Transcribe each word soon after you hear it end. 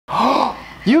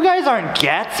You guys aren't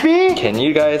Gatsby? Can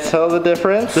you guys tell the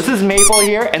difference? This is Maple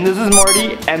here, and this is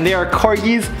Morty, and they are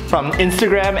Corgis from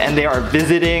Instagram, and they are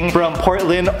visiting from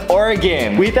Portland,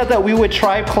 Oregon. We thought that we would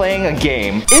try playing a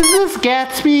game. Is this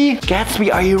Gatsby?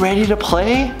 Gatsby, are you ready to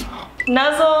play?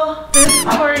 Nuzzle, this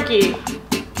Corgi.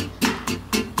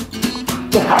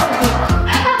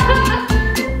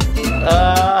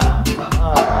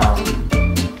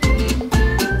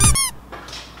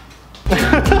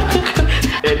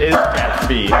 It is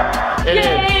Gatsby.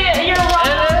 Yay, you're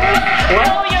wrong. What?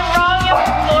 No, you're wrong. It's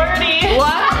Morty.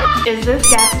 What? Is this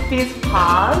Gatsby's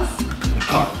paws?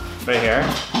 Right here?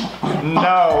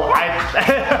 No,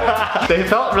 they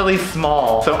felt really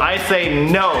small, so I say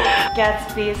no.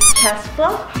 Gatsby's chest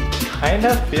flip? Kind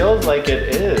of feels like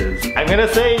it is. I'm gonna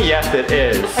say yes, it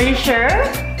is. Are you sure?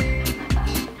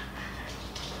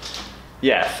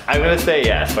 Yes, I'm gonna say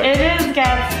yes. But... It is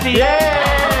Gatsby. Yay!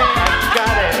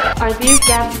 Got it. Are these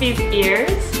Gatsby's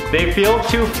ears? They feel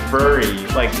too furry,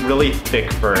 like really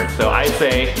thick fur, so I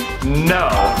say no.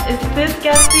 Is this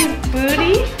Gatsby's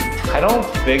booty? I don't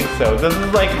think so. This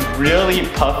is like really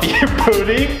puffy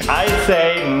booty. I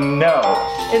say no.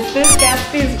 Is this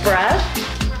Gatsby's breath?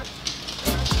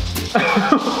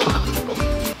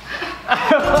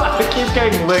 I keep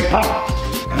getting licked.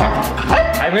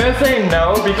 I'm gonna say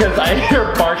no because I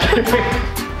hear barking.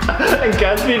 And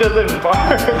Gatsby doesn't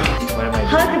bark. What am I doing?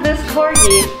 Hug this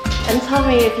Corgi and tell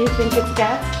me if you think it's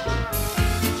Gatsby.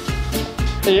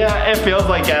 Yeah, it feels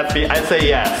like Gatsby. I say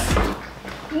yes.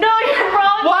 No, you're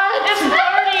wrong. What? It's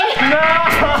Morty. No!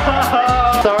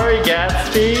 Sorry,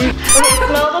 Gatsby. Okay,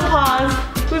 smell the paws.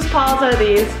 Whose paws are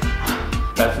these?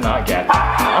 That's not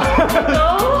Gatsby.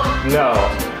 No? No.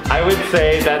 I would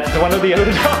say that's one of the other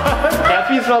dogs.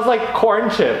 Gatsby smells like corn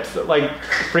chips, like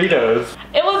Fritos.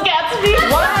 It was Gatsby.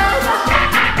 What?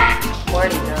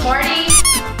 Morty, no. Morty.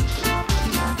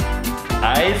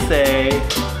 I say,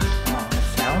 it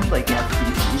sounds like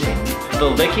Gatsby's eating. The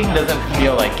licking doesn't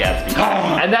feel like Gatsby.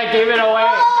 And that gave it away.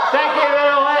 That gave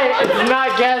it away. It's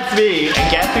not Gatsby. And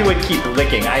Gatsby would keep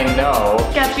licking, I know.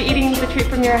 Gatsby eating the treat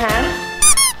from your hand?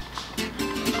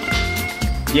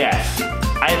 Yes,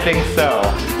 I think so.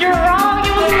 You're wrong,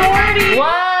 it was Morty.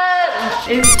 What?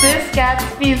 Is this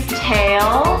Gatsby's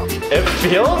tail? It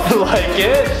feels like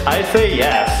it. I say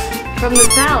yes. From the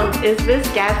sound, is this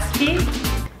Gatsby?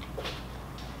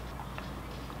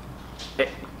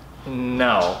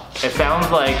 No. It sounds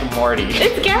like Morty.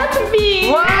 It's Gatsby.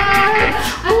 What?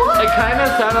 It kind of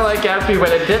sounded like Gatsby, but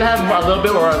it did have a little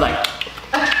bit more like...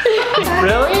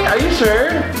 Really? Are you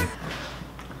sure?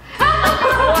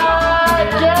 What?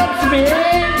 Gatsby?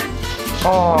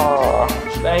 Oh,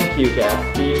 thank you,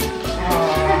 Gatsby.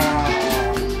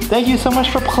 Thank you so much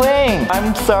for playing.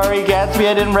 I'm sorry, Gatsby,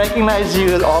 I didn't recognize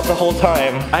you the whole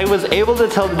time. I was able to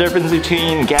tell the difference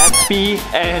between Gatsby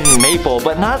and Maple,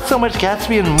 but not so much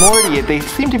Gatsby and Morty. They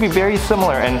seem to be very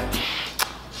similar. And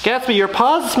Gatsby, your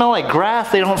paws smell like grass.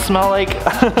 They don't smell like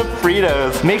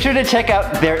Fritos. Make sure to check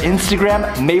out their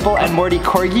Instagram, Maple and Morty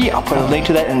Corgi. I'll put a link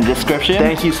to that in the description.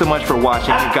 Thank you so much for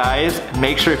watching, you guys.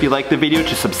 Make sure if you like the video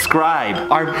to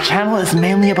subscribe. Our channel is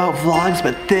mainly about vlogs,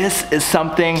 but this is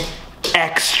something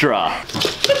extra.